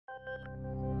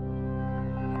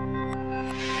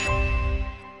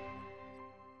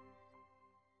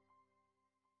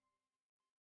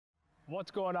What's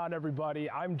going on,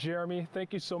 everybody? I'm Jeremy.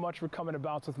 Thank you so much for coming to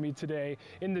bounce with me today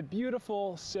in the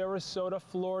beautiful Sarasota,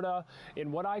 Florida,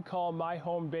 in what I call my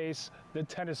home base, the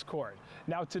tennis court.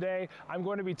 Now today, I'm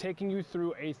going to be taking you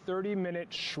through a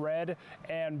 30-minute shred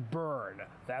and burn.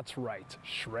 That's right,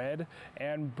 shred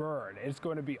and burn. It's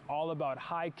going to be all about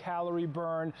high-calorie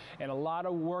burn and a lot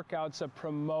of workouts that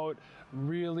promote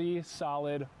really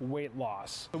solid weight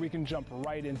loss. So we can jump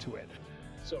right into it.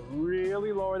 So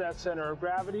really lower that center of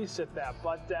gravity, sit that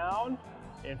butt down,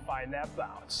 and find that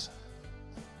bounce.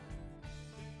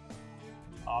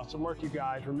 Awesome work, you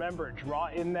guys. Remember, draw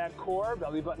in that core,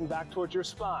 belly button back towards your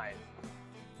spine.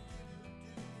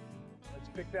 Let's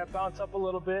pick that bounce up a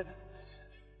little bit.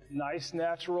 Nice,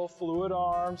 natural, fluid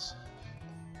arms.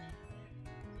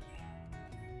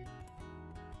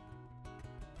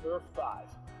 For 5,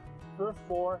 for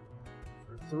 4,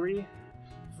 for 3,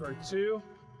 for 2,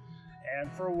 and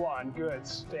for 1. Good.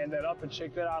 Stand that up and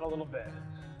shake that out a little bit.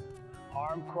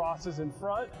 Arm crosses in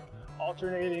front,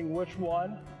 alternating which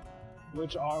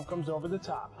arm comes over the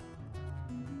top.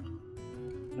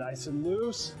 Nice and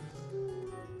loose.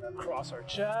 Across our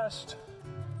chest.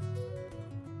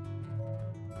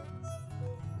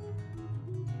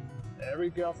 There we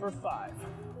go for 5,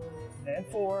 and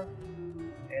 4,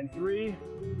 and 3,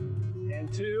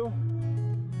 and 2,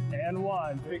 and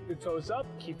 1. Pick the toes up,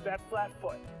 keep that flat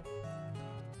foot.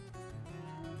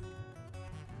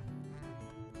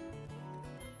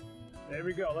 There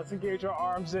we go. Let's engage our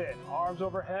arms in. Arms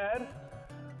overhead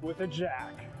with a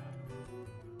jack.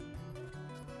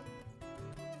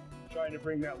 Trying to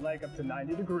bring that leg up to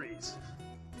 90 degrees.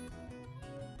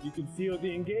 You can feel the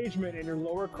engagement in your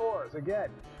lower cores. Again,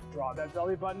 draw that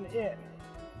belly button in.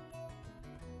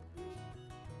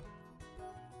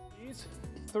 Squeeze,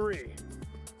 3.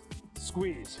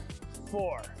 Squeeze,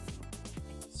 4.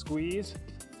 Squeeze,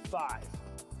 5.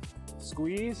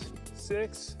 Squeeze,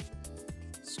 6.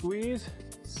 Squeeze,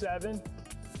 7,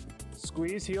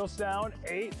 squeeze, heels down,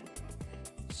 8,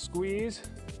 squeeze,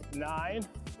 9,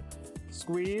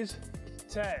 squeeze,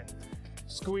 10,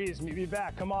 squeeze, meet me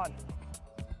back, come on.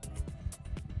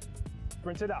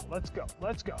 Sprint it out, let's go,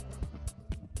 let's go.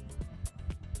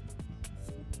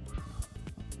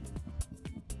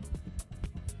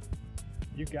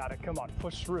 You got it, come on,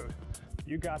 push through.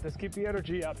 You got this, keep the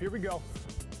energy up, here we go.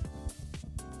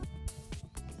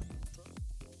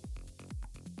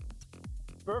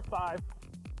 For 5,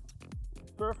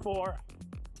 for 4,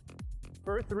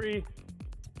 for 3,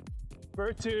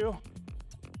 for 2,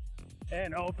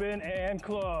 and open and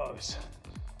close.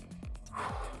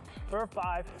 For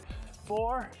 5,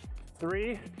 4,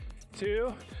 3,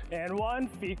 2, and 1.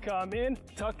 Feet come in,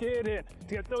 tuck it in.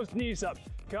 Get those knees up.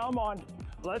 Come on,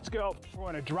 let's go. We're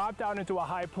gonna drop down into a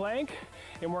high plank,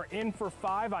 and we're in for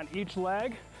 5 on each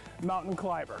leg, mountain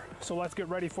climber. So let's get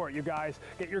ready for it, you guys.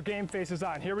 Get your game faces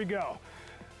on, here we go.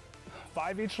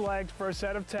 5 each leg for a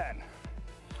set of 10.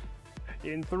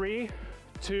 In 3,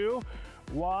 2,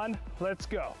 1, let's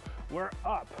go. We're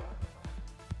up.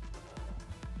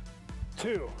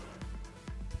 2,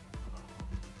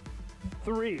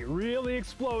 3, really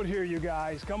explode here, you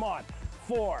guys. Come on,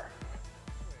 4.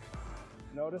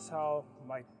 Notice how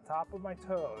my top of my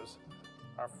toes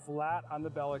are flat on the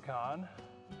bellicon,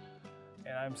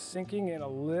 and I'm sinking in a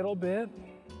little bit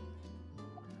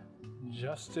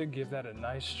just to give that a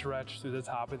nice stretch through the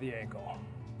top of the ankle.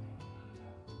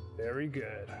 Very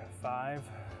good. 5,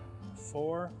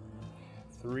 4,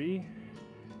 3,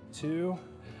 2,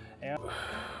 and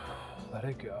let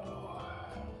it go.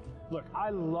 Look,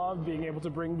 I love being able to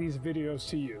bring these videos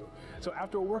to you. So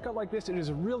after a workout like this, it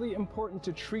is really important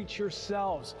to treat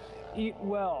yourselves. Eat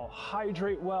well,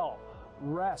 hydrate well,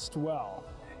 rest well.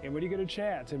 And when you get a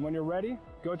chance and when you're ready,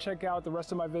 go check out the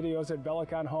rest of my videos at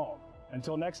Bellicon Home.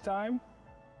 Until next time,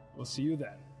 we'll see you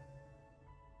then.